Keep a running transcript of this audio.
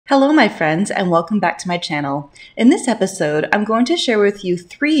Hello my friends and welcome back to my channel. In this episode, I'm going to share with you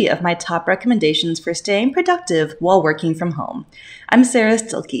 3 of my top recommendations for staying productive while working from home. I'm Sara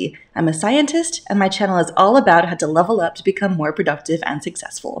Stilleke. I'm a scientist and my channel is all about how to level up to become more productive and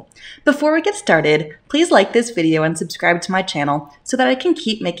successful. Before we get started, please like this video and subscribe to my channel so that I can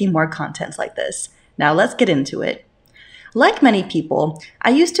keep making more content like this. Now let's get into it. Like many people,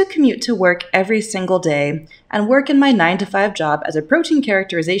 I used to commute to work every single day and work in my 9-to-5 job as a protein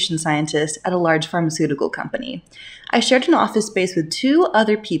characterization scientist at a large pharmaceutical company. I shared an office space with 2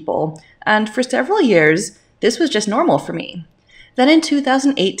 other people, and for several years, this was just normal for me. Then in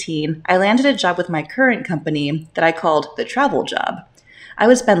 2018, I landed a job with my current company that I called the travel job. I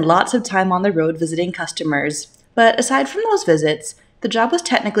would spend lots of time on the road visiting customers, but aside from those visits, the job was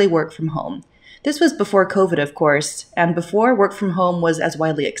technically work from home. This was before COVID, of course, and before work from home was as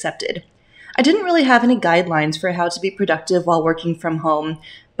widely accepted. I didn't really have any guidelines for how to be productive while working from home,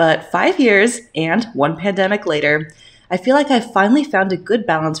 but 5 years and 1 pandemic later, I feel like I've finally found a good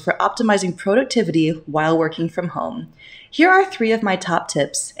balance for optimizing productivity while working from home. Here are 3 of my top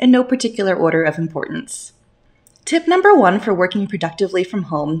tips, in no particular order of importance. Tip number 1 for working productively from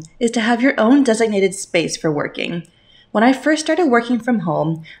home is to have your own designated space for working. When I first started working from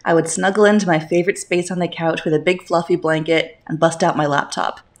home, I would snuggle into my favorite space on the couch with a big fluffy blanket and bust out my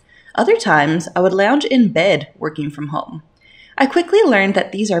laptop. Other times, I would lounge in bed working from home. I quickly learned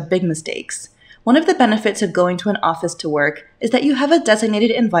that these are big mistakes. One of the benefits of going to an office to work is that you have a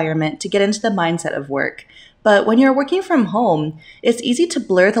designated environment to get into the mindset of work. But when you're working from home, it's easy to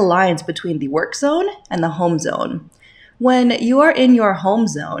blur the lines between the work zone and the home zone. When you are in your home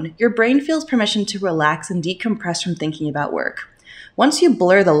zone, your brain feels permission to relax and decompress from thinking about work. Once you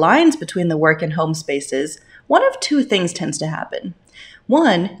blur the lines between the work and home spaces, one of 2 things tends to happen.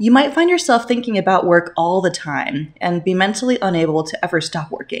 1, you might find yourself thinking about work all the time and be mentally unable to ever stop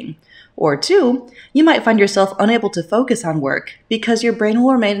working. Or 2, you might find yourself unable to focus on work because your brain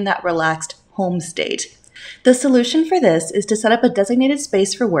will remain in that relaxed home state. The solution for this is to set up a designated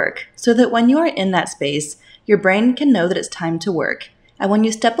space for work so that when you are in that space, your brain can know that it's time to work, and when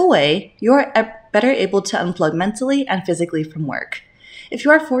you step away, you are better able to unplug mentally and physically from work. If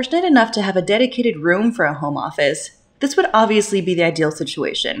you are fortunate enough to have a dedicated room for a home office, this would obviously be the ideal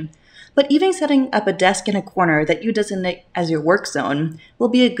situation. But even setting up a desk in a corner that you designate as your work zone will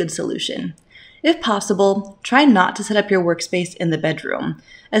be a good solution. If possible, try not to set up your workspace in the bedroom,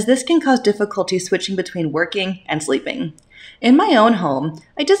 as this can cause difficulty switching between working and sleeping. In my own home,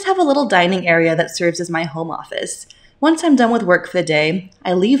 I just have a little dining area that serves as my home office. Once I'm done with work for the day,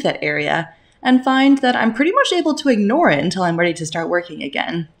 I leave that area and find that I'm pretty much able to ignore it until I'm ready to start working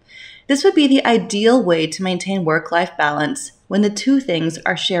again. This would be the ideal way to maintain work-life balance when the 2 things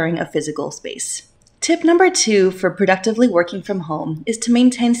are sharing a physical space. Tip number 2 for productively working from home is to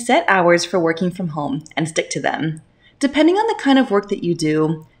maintain set hours for working from home and stick to them. Depending on the kind of work that you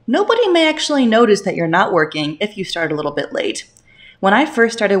do, nobody may actually notice that you're not working if you start a little bit late. When I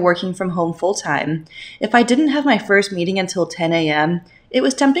first started working from home full-time, if I didn't have my first meeting until 10 a.m., it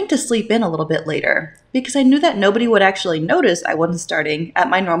was tempting to sleep in a little bit later because I knew that nobody would actually notice I wasn't starting at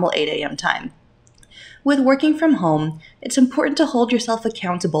my normal 8 a.m. time. With working from home, it's important to hold yourself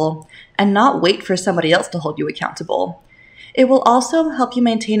accountable and not wait for somebody else to hold you accountable. It will also help you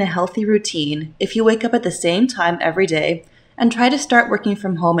maintain a healthy routine if you wake up at the same time every day and try to start working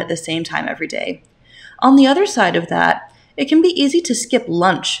from home at the same time every day. On the other side of that, it can be easy to skip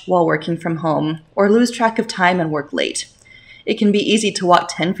lunch while working from home or lose track of time and work late. It can be easy to walk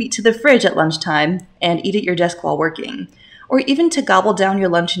 10 feet to the fridge at lunchtime and eat at your desk while working, or even to gobble down your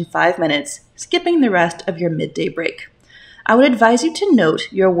lunch in 5 minutes, skipping the rest of your midday break. I would advise you to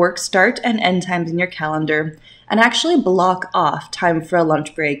note your work start and end times in your calendar and actually block off time for a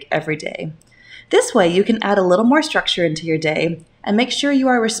lunch break every day. This way, you can add a little more structure into your day and make sure you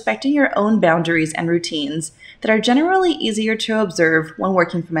are respecting your own boundaries and routines that are generally easier to observe when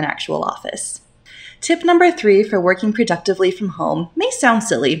working from an actual office. Tip number 3 for working productively from home may sound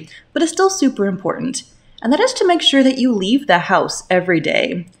silly, but is still super important, and that is to make sure that you leave the house every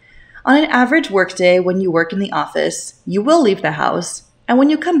day. On an average workday when you work in the office, you will leave the house, and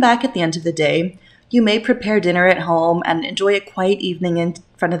when you come back at the end of the day, you may prepare dinner at home and enjoy a quiet evening in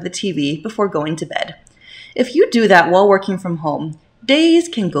front of the TV before going to bed. If you do that while working from home, days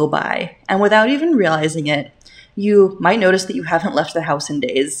can go by, and without even realizing it, you might notice that you haven't left the house in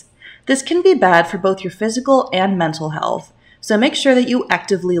days. This can be bad for both your physical and mental health, so make sure that you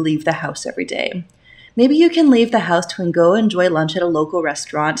actively leave the house every day. Maybe you can leave the house to go enjoy lunch at a local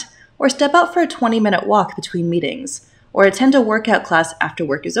restaurant, or step out for a 20-minute walk between meetings, or attend a workout class after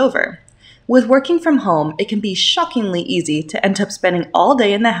work is over. With working from home, it can be shockingly easy to end up spending all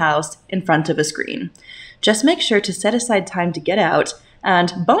day in the house in front of a screen. Just make sure to set aside time to get out,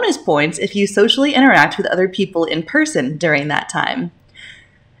 and bonus points if you socially interact with other people in person during that time.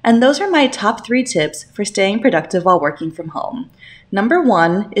 And those are my top 3 tips for staying productive while working from home. Number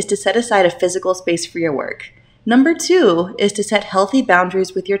 1 is to set aside a physical space for your work. Number 2 is to set healthy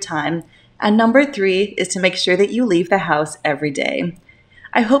boundaries with your time. And number 3 is to make sure that you leave the house every day.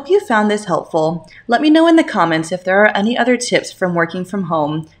 I hope you found this helpful. Let me know in the comments if there are any other tips from working from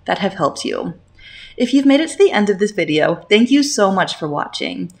home that have helped you. If you've made it to the end of this video, thank you so much for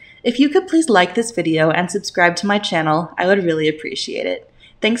watching. If you could please like this video and subscribe to my channel, I would really appreciate it.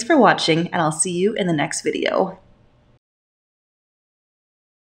 Thanks for watching, and I'll see you in the next video.